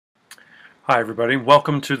Hi everybody,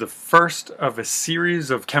 welcome to the first of a series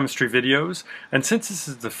of chemistry videos, and since this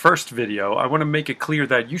is the first video I want to make it clear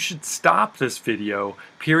that you should stop this video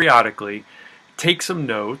periodically, take some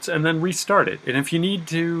notes, and then restart it. And if you need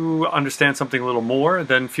to understand something a little more,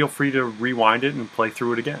 then feel free to rewind it and play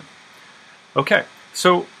through it again. Okay,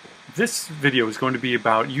 so this video is going to be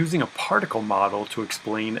about using a particle model to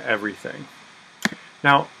explain everything.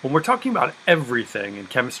 Now, when we're talking about everything in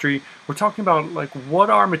chemistry, we're talking about like what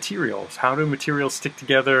are materials? How do materials stick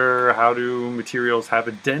together? How do materials have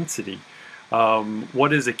a density?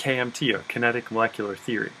 What is a KMT, a kinetic molecular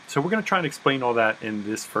theory? So we're going to try and explain all that in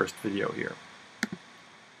this first video here.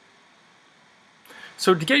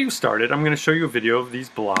 So to get you started, I'm going to show you a video of these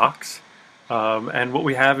blocks. And what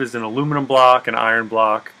we have is an aluminum block, an iron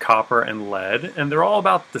block, copper, and lead. And they're all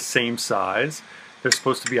about the same size. They're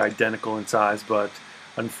supposed to be identical in size, but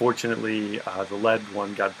unfortunately, the lead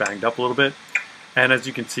one got banged up a little bit. And as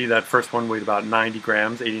you can see, that first one weighed about 90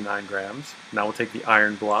 grams, 89 grams. Now we'll take the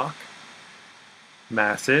iron block,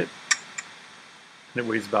 mass it, and it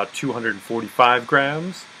weighs about 245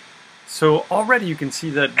 grams. So already you can see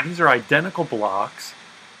that these are identical blocks,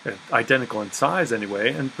 identical in size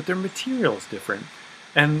anyway, but their material is different.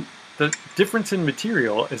 And the difference in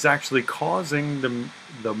material is actually causing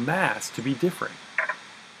the mass to be different.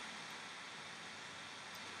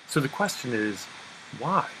 So the question is,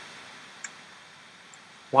 why?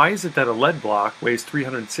 Why is it that a lead block weighs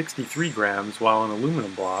 363 grams while an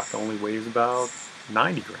aluminum block only weighs about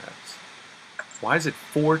 90 grams? Why is it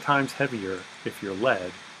 4 times heavier if you're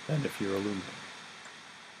lead than if you're aluminum?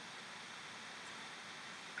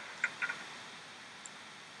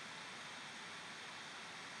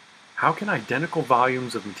 How can identical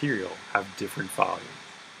volumes of material have different volumes?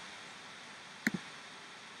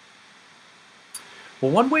 Well,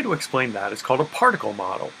 one way to explain that is called a particle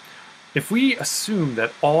model. If we assume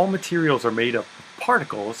that all materials are made up of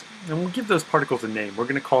particles, and we'll give those particles a name, we're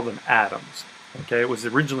going to call them atoms. Okay, it was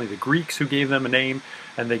originally the Greeks who gave them a name,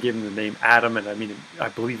 and they gave them the name atom, and I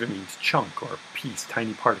believe it means chunk or piece,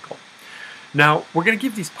 tiny particle. Now, we're going to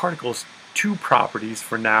give these particles 2 properties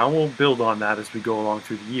for now. We'll build on that as we go along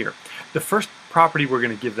through the year. The first property we're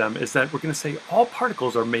going to give them is that we're going to say all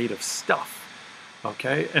particles are made of stuff.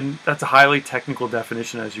 Okay, and that's a highly technical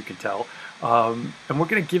definition, as you can tell. And we're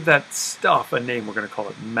going to give that stuff a name. We're going to call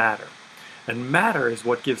it matter. And matter is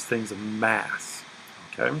what gives things a mass.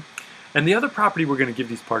 Okay, and the other property we're going to give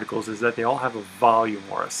these particles is that they all have a volume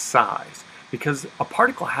or a size, because a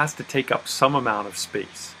particle has to take up some amount of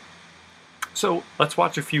space. So let's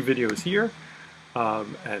watch a few videos here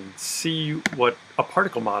and see what a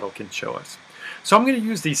particle model can show us. So I'm going to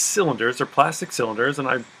use these cylinders. They're plastic cylinders, and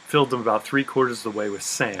I filled them about 3/4 of the way with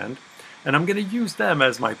sand. And I'm going to use them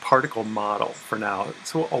as my particle model for now.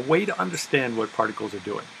 So a way to understand what particles are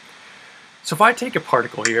doing. So if I take a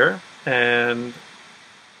particle here and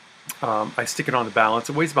I stick it on the balance,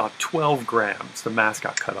 it weighs about 12 grams. The mass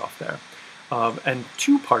got cut off there. And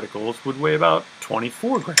 2 particles would weigh about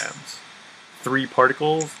 24 grams. 3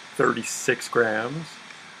 particles, 36 grams.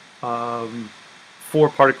 4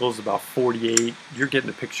 particles, about 48. You're getting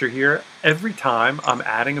the picture here. Every time I'm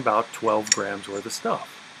adding about 12 grams worth of stuff.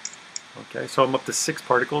 Okay, so I'm up to 6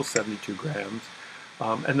 particles, 72 grams.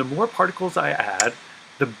 And the more particles I add,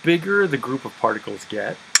 the bigger the group of particles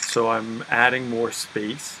get. So I'm adding more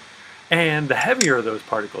space. And the heavier those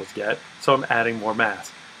particles get, so I'm adding more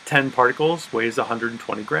mass. 10 particles weighs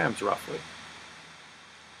 120 grams roughly.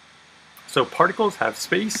 So particles have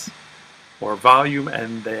space or volume,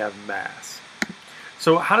 and they have mass.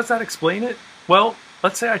 So how does that explain it? Well,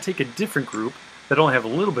 let's say I take a different group that only have a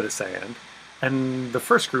little bit of sand, and the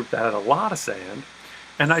first group that had a lot of sand,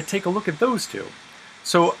 and I take a look at those 2.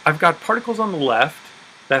 So I've got particles on the left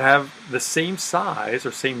that have the same size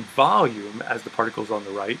or same volume as the particles on the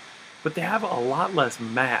right, but they have a lot less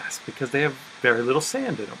mass because they have very little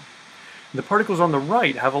sand in them. And the particles on the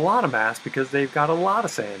right have a lot of mass because they've got a lot of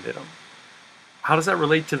sand in them. How does that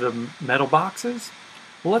relate to the metal boxes?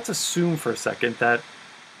 Well, let's assume for a second that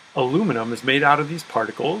aluminum is made out of these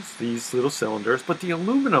particles, these little cylinders, but the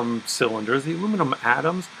aluminum cylinders, the aluminum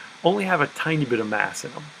atoms, only have a tiny bit of mass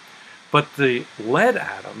in them. But the lead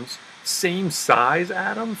atoms, same size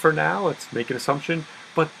atom for now, let's make an assumption,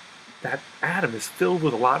 but that atom is filled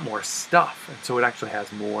with a lot more stuff, and so it actually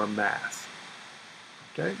has more mass.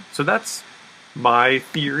 Okay, so that's my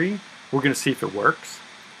theory. We're going to see if it works.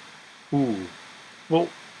 Ooh, well,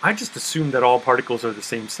 I just assumed that all particles are the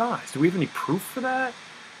same size. Do we have any proof for that?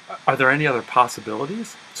 Are there any other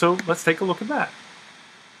possibilities? So let's take a look at that.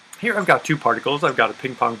 Here I've got 2 particles. I've got a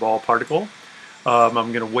ping pong ball particle. I'm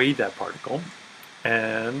going to weigh that particle.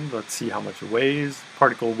 And let's see how much it weighs.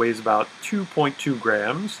 Particle weighs about 2.2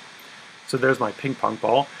 grams. So there's my ping pong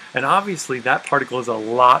ball. And obviously that particle is a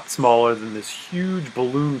lot smaller than this huge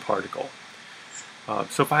balloon particle.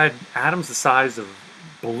 So if I had atoms the size of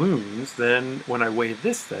balloons, then when I weigh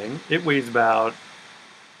this thing, it weighs about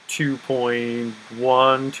 2.1,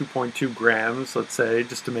 2.2 grams, let's say,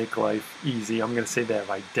 just to make life easy. I'm going to say they have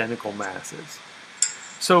identical masses.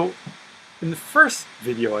 So in the first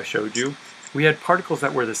video I showed you, we had particles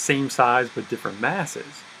that were the same size but different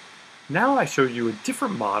masses. Now I showed you a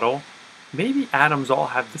different model. Maybe atoms all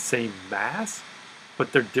have the same mass,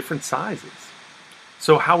 but they're different sizes.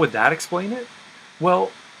 So how would that explain it?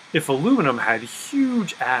 Well, if aluminum had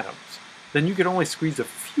huge atoms, then you could only squeeze a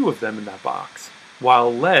few of them in that box.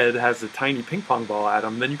 While lead has a tiny ping pong ball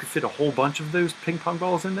atom, then you could fit a whole bunch of those ping pong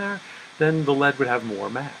balls in there, then the lead would have more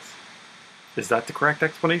mass. Is that the correct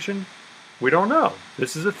explanation? We don't know.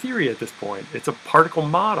 This is a theory at this point. It's a particle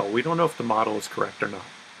model. We don't know if the model is correct or not.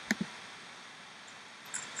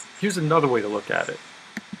 Here's another way to look at it.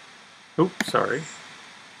 Oops, sorry.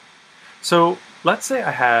 So let's say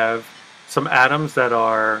I have some atoms that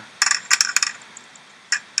are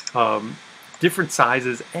different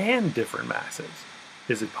sizes and different masses.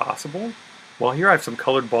 Is it possible? Well, here I have some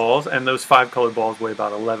colored balls, and those 5 colored balls weigh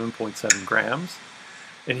about 11.7 grams.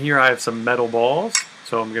 And here I have some metal balls,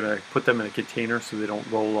 so I'm going to put them in a container so they don't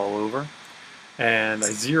roll all over. And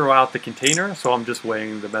I zero out the container, so I'm just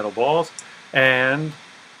weighing the metal balls. And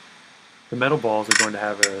the metal balls are going to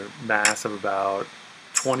have a mass of about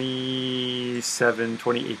 27,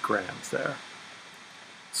 28 grams there.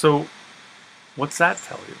 So what's that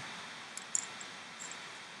tell you?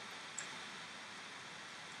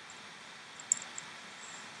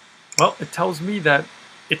 Well, it tells me that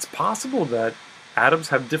it's possible that atoms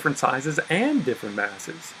have different sizes and different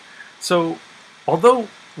masses. So although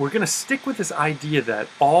we're going to stick with this idea that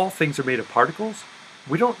all things are made of particles,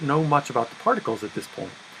 we don't know much about the particles at this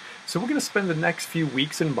point. So we're going to spend the next few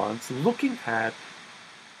weeks and months looking at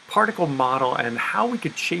particle model and how we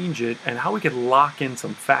could change it and how we could lock in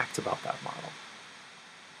some facts about that model.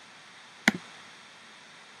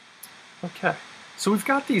 Okay, so we've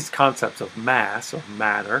got these concepts of mass or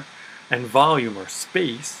matter and volume or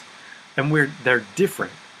space, and they're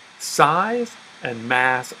different. Size and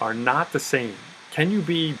mass are not the same. Can you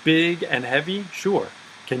be big and heavy? Sure.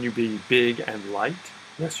 Can you be big and light?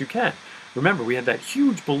 Yes, you can. Remember, we had that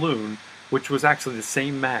huge balloon, which was actually the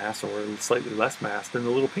same mass or slightly less mass than the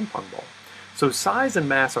little ping pong ball. So size and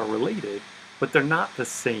mass are related, but they're not the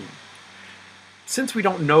same. Since we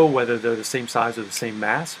don't know whether they're the same size or the same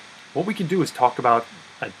mass, what we can do is talk about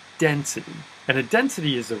a density. And a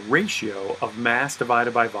density is the ratio of mass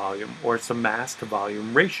divided by volume, or it's a mass to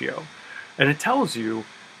volume ratio. And it tells you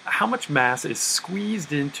how much mass is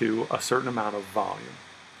squeezed into a certain amount of volume.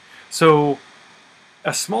 So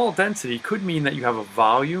a small density could mean that you have a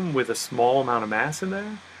volume with a small amount of mass in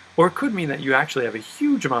there, or it could mean that you actually have a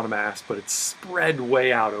huge amount of mass, but it's spread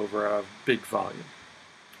way out over a big volume.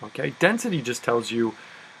 Okay, density just tells you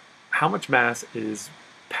how much mass is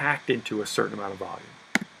packed into a certain amount of volume.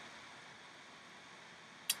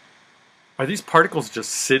 Are these particles just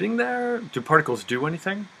sitting there? Do particles do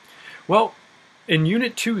anything? Well, in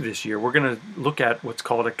Unit 2 this year, we're going to look at what's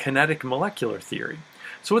called a kinetic molecular theory.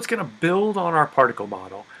 So it's going to build on our particle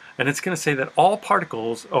model, and it's going to say that all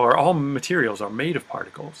particles, or all materials, are made of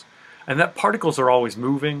particles, and that particles are always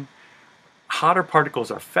moving, hotter particles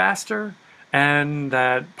are faster, and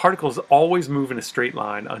that particles always move in a straight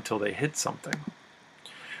line until they hit something.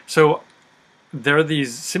 So there are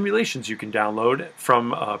these simulations you can download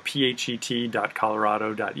from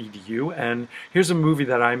phet.colorado.edu, and here's a movie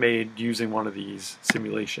that I made using one of these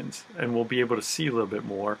simulations, and we'll be able to see a little bit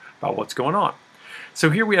more about what's going on. So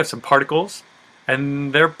here we have some particles,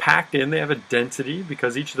 and they're packed in. They have a density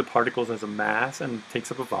because each of the particles has a mass and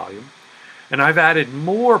takes up a volume. And I've added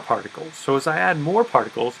more particles. So as I add more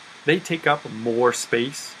particles, they take up more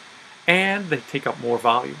space and they take up more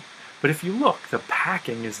volume. But if you look, the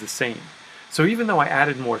packing is the same. So even though I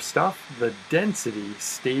added more stuff, the density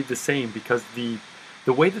stayed the same because the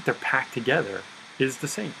way that they're packed together is the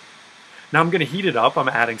same. Now I'm going to heat it up. I'm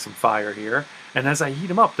adding some fire here. And as I heat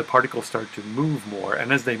them up, the particles start to move more.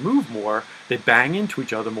 And as they move more, they bang into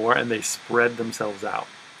each other more and they spread themselves out.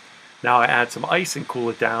 Now I add some ice and cool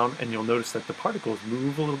it down, and you'll notice that the particles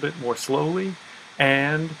move a little bit more slowly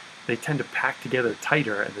and they tend to pack together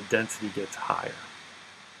tighter and the density gets higher.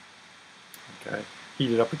 Okay,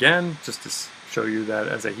 heat it up again just to show you that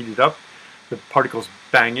as I heat it up, the particles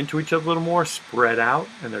bang into each other a little more, spread out,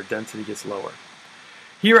 and their density gets lower.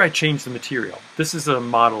 Here I change the material. This is a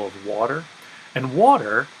model of water, and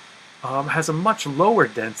water has a much lower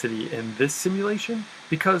density in this simulation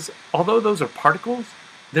because although those are particles,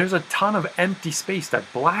 there's a ton of empty space.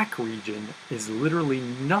 That black region is literally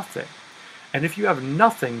nothing. And if you have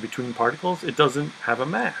nothing between particles, it doesn't have a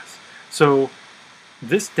mass. So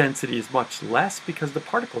this density is much less because the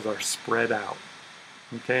particles are spread out.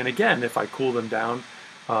 Okay, and again, if I cool them down,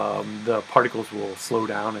 the particles will slow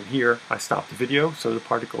down, and here I stopped the video, so the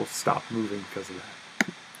particles stop moving because of that.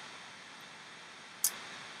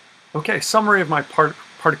 Okay, summary of my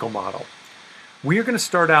particle model. We are going to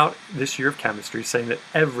start out this year of chemistry saying that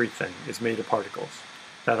everything is made of particles,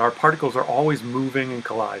 that our particles are always moving and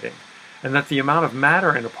colliding, and that the amount of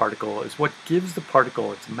matter in a particle is what gives the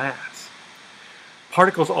particle its mass.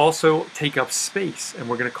 Particles also take up space, and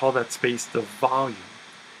we're going to call that space the volume.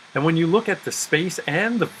 And when you look at the space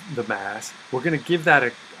and the mass, we're going to give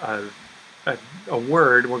that a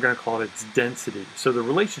word, we're going to call it its density. So the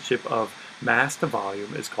relationship of mass to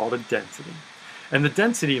volume is called a density. And the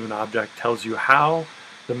density of an object tells you how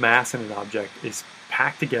the mass in an object is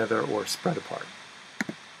packed together or spread apart.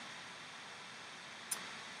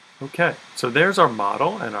 Okay, so there's our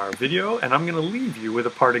model and our video, and I'm going to leave you with a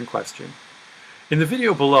parting question. In the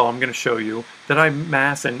video below, I'm going to show you that I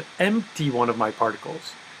mass an empty one of my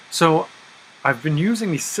particles. So I've been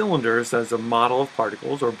using these cylinders as a model of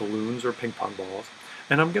particles, or balloons, or ping pong balls,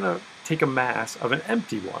 and I'm going to take a mass of an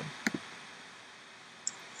empty one.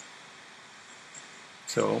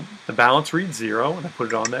 So the balance reads 0, and I put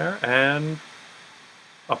it on there, and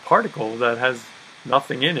a particle that has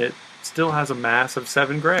nothing in it still has a mass of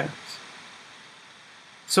 7 grams.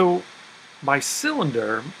 So my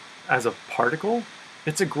cylinder as a particle,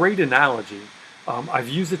 it's a great analogy. I've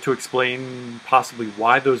used it to explain possibly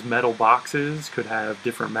why those metal boxes could have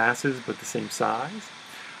different masses but the same size.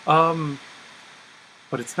 But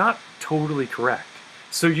it's not totally correct.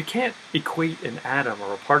 So you can't equate an atom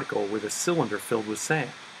or a particle with a cylinder filled with sand.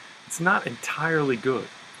 It's not entirely good.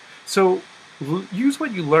 So use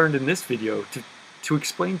what you learned in this video to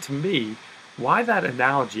explain to me why that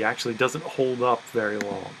analogy actually doesn't hold up very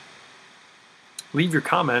long. Leave your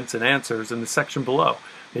comments and answers in the section below.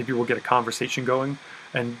 Maybe we'll get a conversation going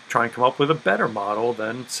and try and come up with a better model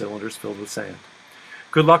than cylinders filled with sand.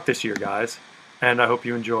 Good luck this year, guys, and I hope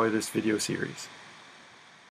you enjoy this video series.